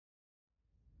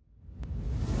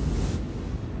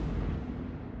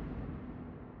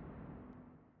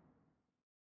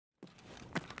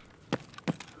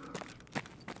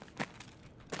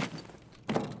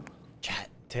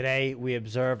Today, we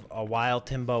observe a wild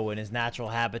Timbo in his natural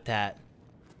habitat.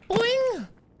 Boing!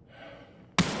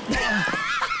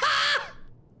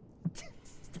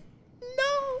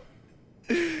 No!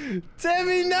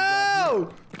 Timmy, no!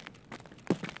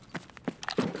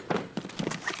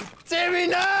 Timmy,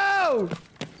 no!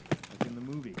 Like in the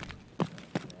movie.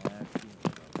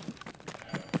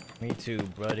 Me too,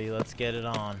 buddy. Let's get it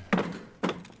on.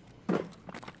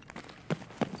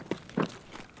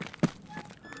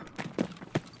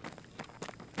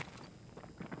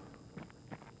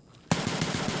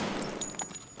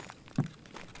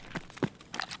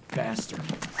 Bastard.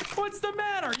 What's the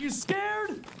matter? You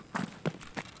scared?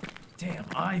 Damn,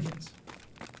 Ivans.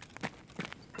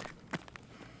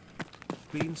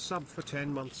 Been sub for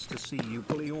 10 months to see you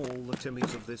bully all the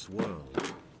Timmies of this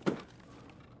world.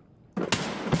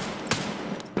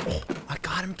 Oh, I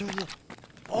got him through the...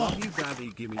 Oh, Love you,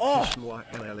 daddy, gimme oh. kiss moi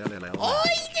LLLL. Oh,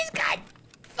 he just got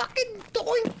fucking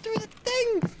doinked through the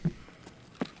thing.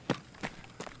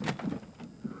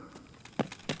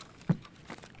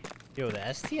 Yo, the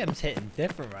STM's hitting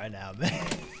different right now, man.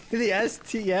 The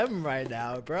STM right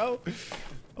now, bro.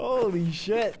 Holy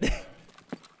shit.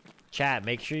 Chat,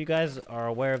 make sure you guys are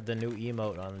aware of the new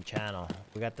emote on the channel.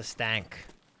 We got the stank.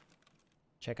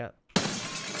 Check out.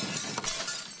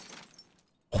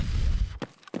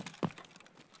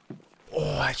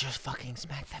 Oh, I just fucking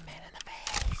smacked that man in the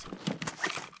face.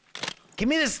 Give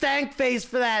me the stank face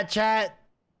for that, chat.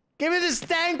 Give me the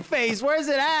stank face. Where's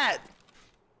it at?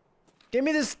 Give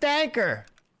me the stanker.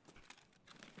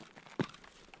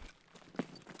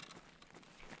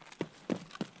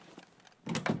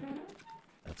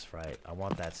 That's right. I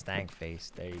want that stank face.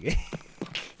 There you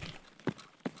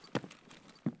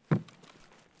go.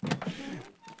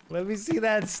 Let me see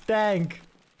that stank.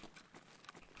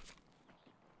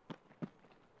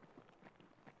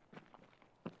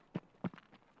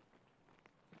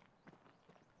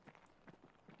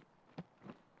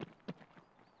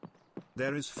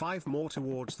 There is 5 more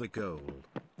towards the goal.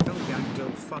 Hell gang,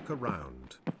 don't fuck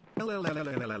around.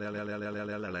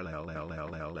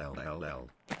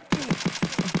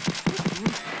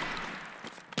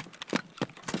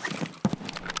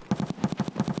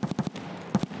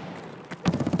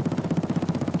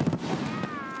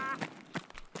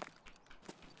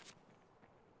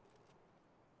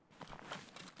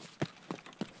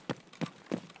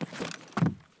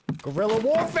 Guerrilla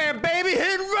warfare, baby!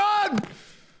 Hit and run!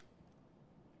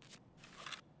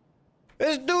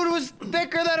 This dude was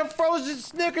thicker than a frozen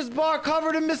Snickers bar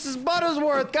covered in Mrs.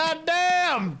 Buttersworth. God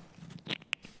damn!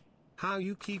 How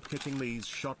you keep hitting these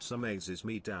shots amazes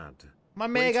me, Dad. My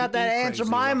man Way got too that Aunt crazy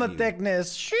Jemima of you.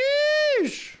 thickness.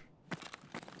 Sheesh!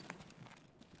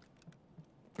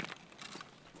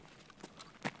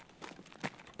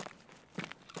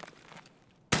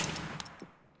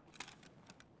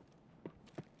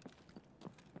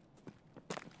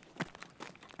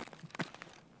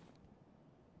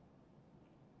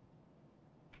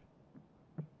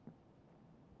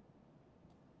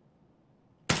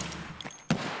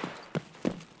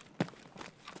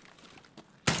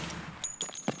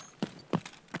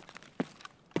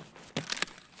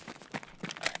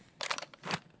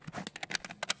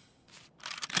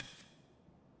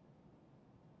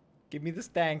 Give me the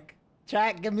stank.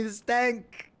 Chat, give me the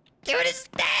stank. Give me the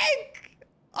stank!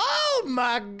 Oh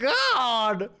my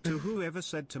god! To whoever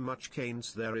said to much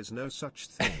canes there is no such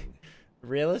thing.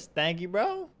 Realist, thank you,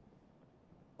 bro.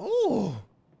 Ooh.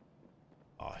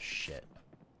 Oh, shit.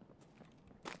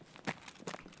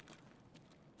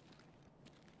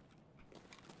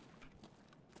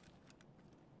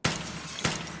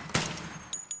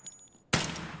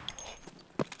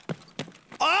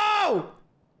 Oh!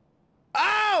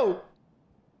 Oh!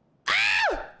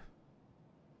 Ow!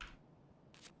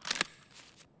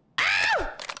 Ow!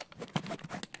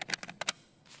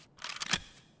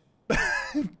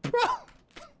 Bro!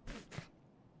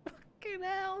 Fucking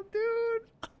hell, dude.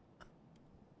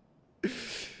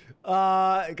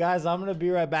 Guys, I'm gonna be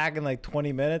right back in like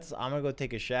 20 minutes. I'm gonna go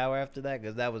take a shower after that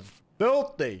because that was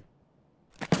filthy.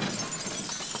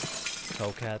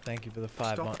 Cocat, thank you for the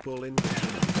 5 months. Stop bullying.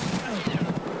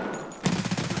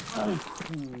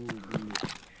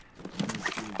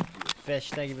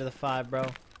 Fish, thank you for the 5, bro.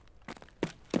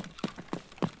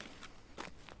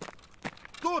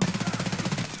 Good.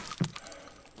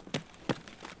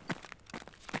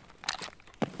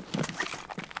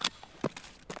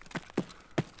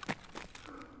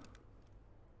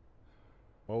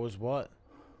 What was what?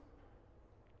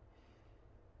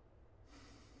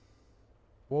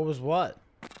 What was what?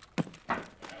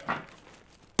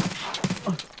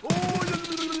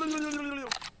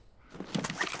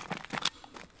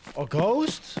 A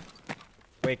ghost?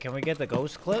 Wait, Wait, can we get the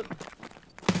ghost clip?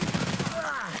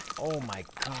 Oh my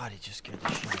god, he just scared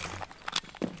the shit out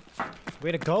of me.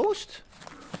 Wait, a ghost?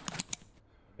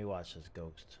 Let me watch this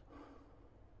ghost.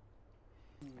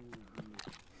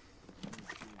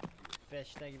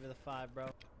 Fish, thank you for the 5, bro.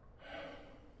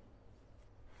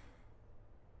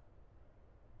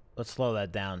 Let's slow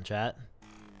that down, chat.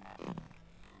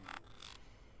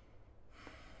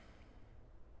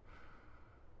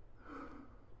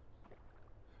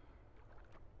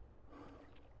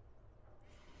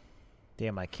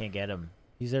 Damn, I can't get him.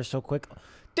 He's there so quick.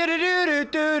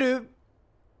 Do-do-do-do-do-do.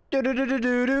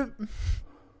 Do-do-do-do-do-do.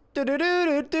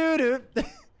 Do-do-do-do-do-do.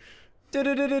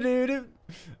 Do-do-do-do-do-do.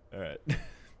 Alright.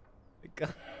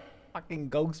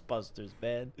 Fucking Ghostbusters,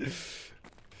 man.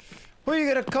 Who are you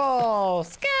gonna call?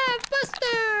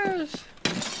 SCAVBUSTERS!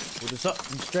 Well, there's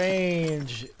something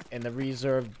strange in the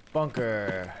reserved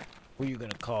bunker. Who are you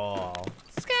gonna call?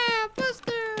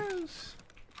 SCAVBUSTERs!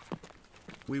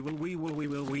 We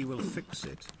will fix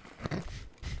it.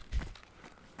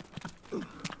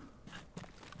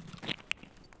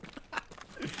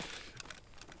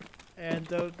 And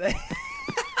don't they?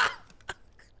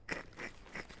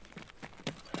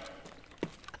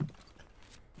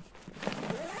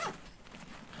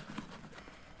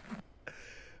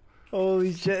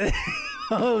 Holy shit.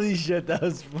 Holy shit, that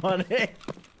was funny.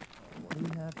 What do we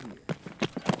have here?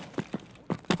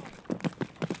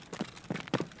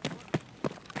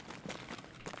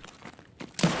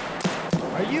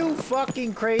 Are you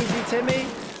fucking crazy, Timmy?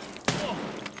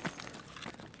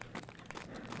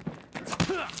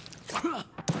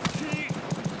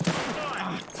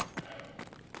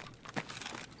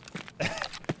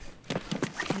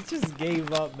 He just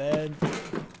gave up, man.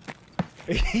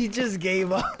 He just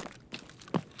gave up.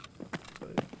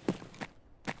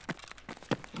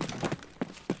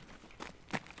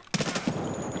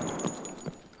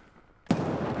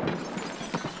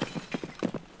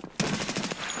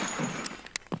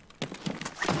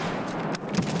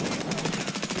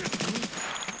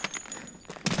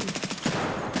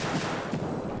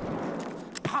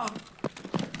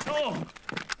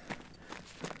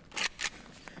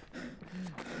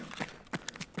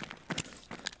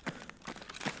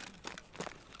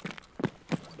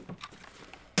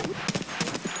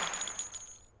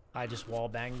 I just wall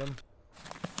banged him.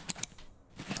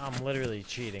 I'm literally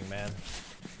cheating, man.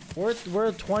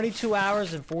 We're 22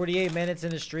 hours and 48 minutes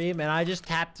in the stream, and I just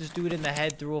tapped this dude in the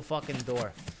head through a fucking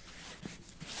door.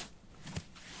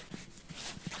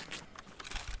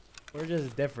 We're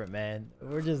just different, man.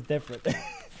 We're just different.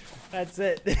 That's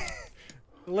it.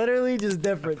 Literally just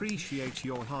different. Appreciate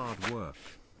your hard work.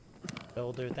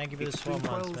 Builder, thank you for It's this 12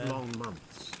 been months, 12 man. long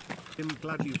months. I'm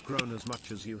glad you've grown as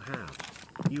much as you have.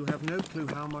 You have no clue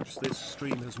how much this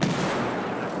stream has meant to me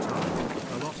in that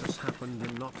time. A lot has happened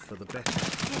and not for the better.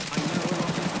 I know a lot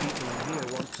of people in here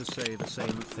want to say the same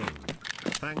thing.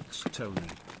 Thanks, Tony.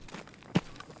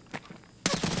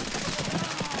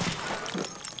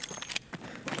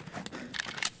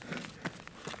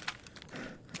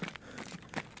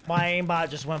 My aimbot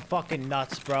just went fucking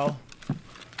nuts, bro.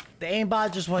 The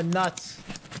aimbot just went nuts.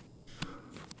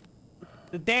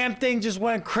 The damn thing just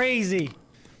went crazy.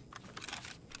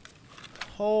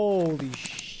 Holy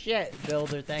shit,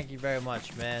 Builder. Thank you very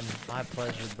much, man. My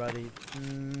pleasure, buddy.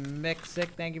 Mixic,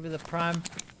 thank you for the prime.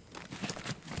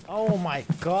 Oh my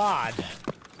god.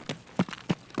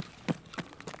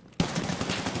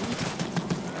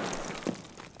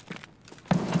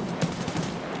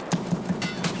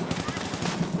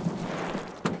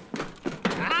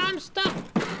 I'm stuck.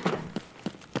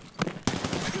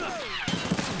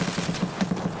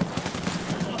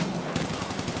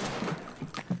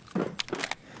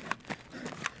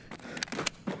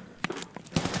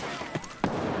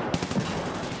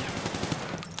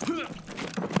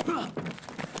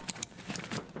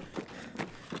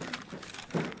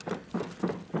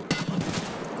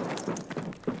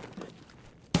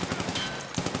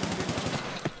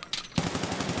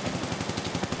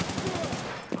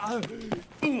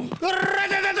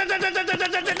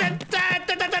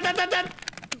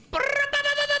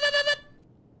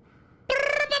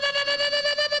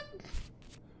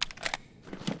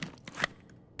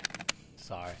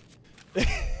 Sorry. I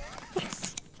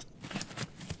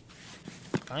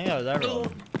think that was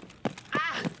everyone.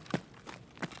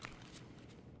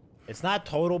 It's not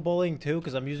total bullying too,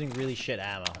 because I'm using really shit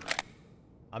ammo.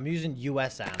 I'm using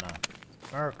US ammo.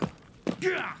 America.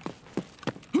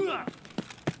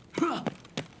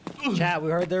 Chat,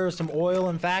 we heard there was some oil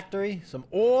in factory. Some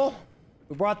oil.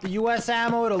 We brought the US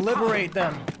ammo to liberate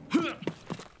them.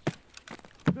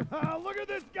 Look at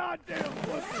this goddamn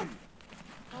pussy!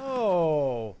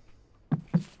 Oh.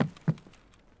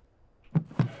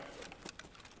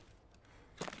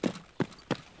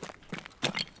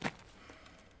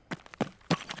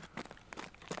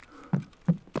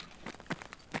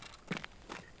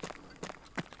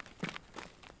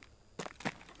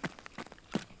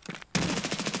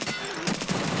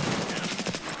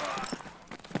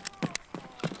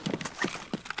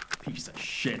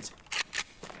 shit.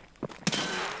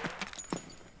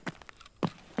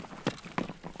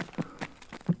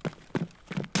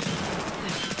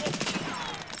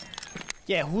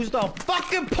 Yeah, who's the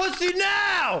fucking pussy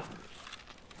now?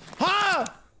 Huh?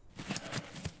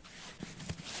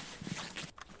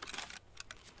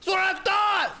 That's what I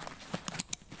thought!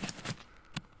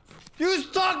 You was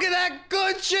talking that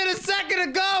good shit a second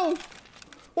ago!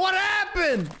 What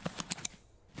happened?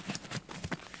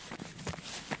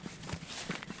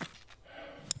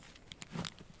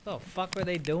 What the fuck were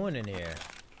they doing in here?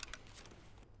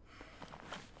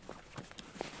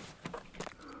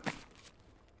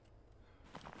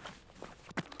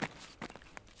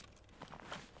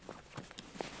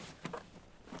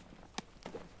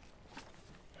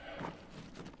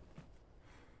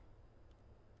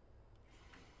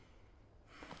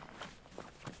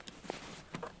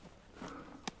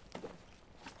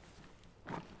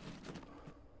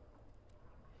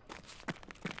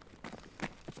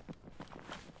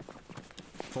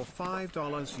 For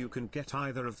 $5 you can get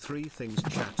either of three things,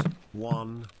 chat.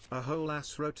 1. A whole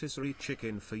ass rotisserie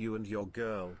chicken for you and your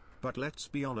girl, but let's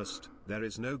be honest, there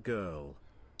is no girl.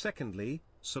 Secondly,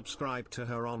 subscribe to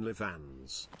her on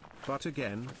OnlyFans. But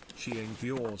again, she ain't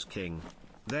yours, king.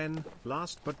 Then,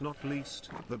 last but not least,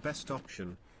 the best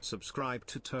option, subscribe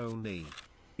to Tony.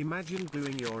 Imagine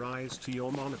gluing your eyes to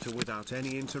your monitor without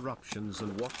any interruptions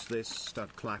and watch this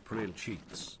stud clap real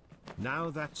cheeks. Now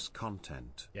that's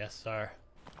content. Yes, sir.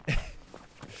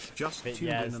 Just tune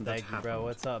Yes, in and that thank you, bro. happened.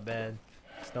 What's up, man?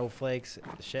 Snowflakes,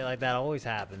 shit like that always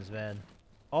happens, man.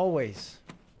 Always.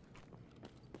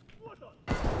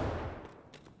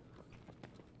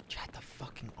 Chat the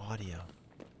fucking audio.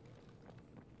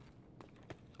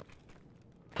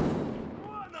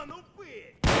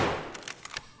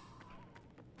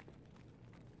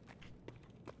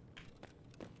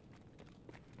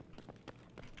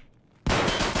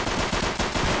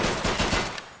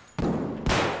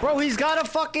 Bro, he's got a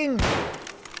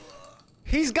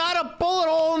bullet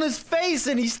hole in his face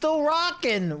and he's still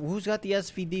rocking. Who's got the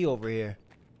SVD over here?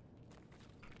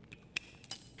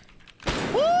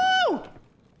 Woo!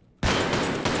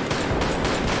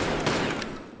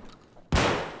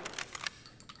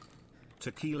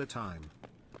 Tequila time.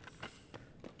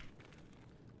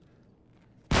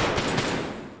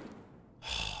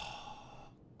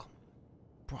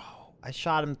 Bro, I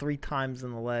shot him 3 times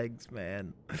in the legs,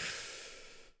 man.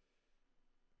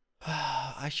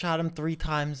 I shot him 3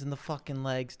 times in the fucking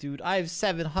legs, dude. I have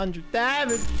 700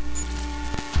 damage.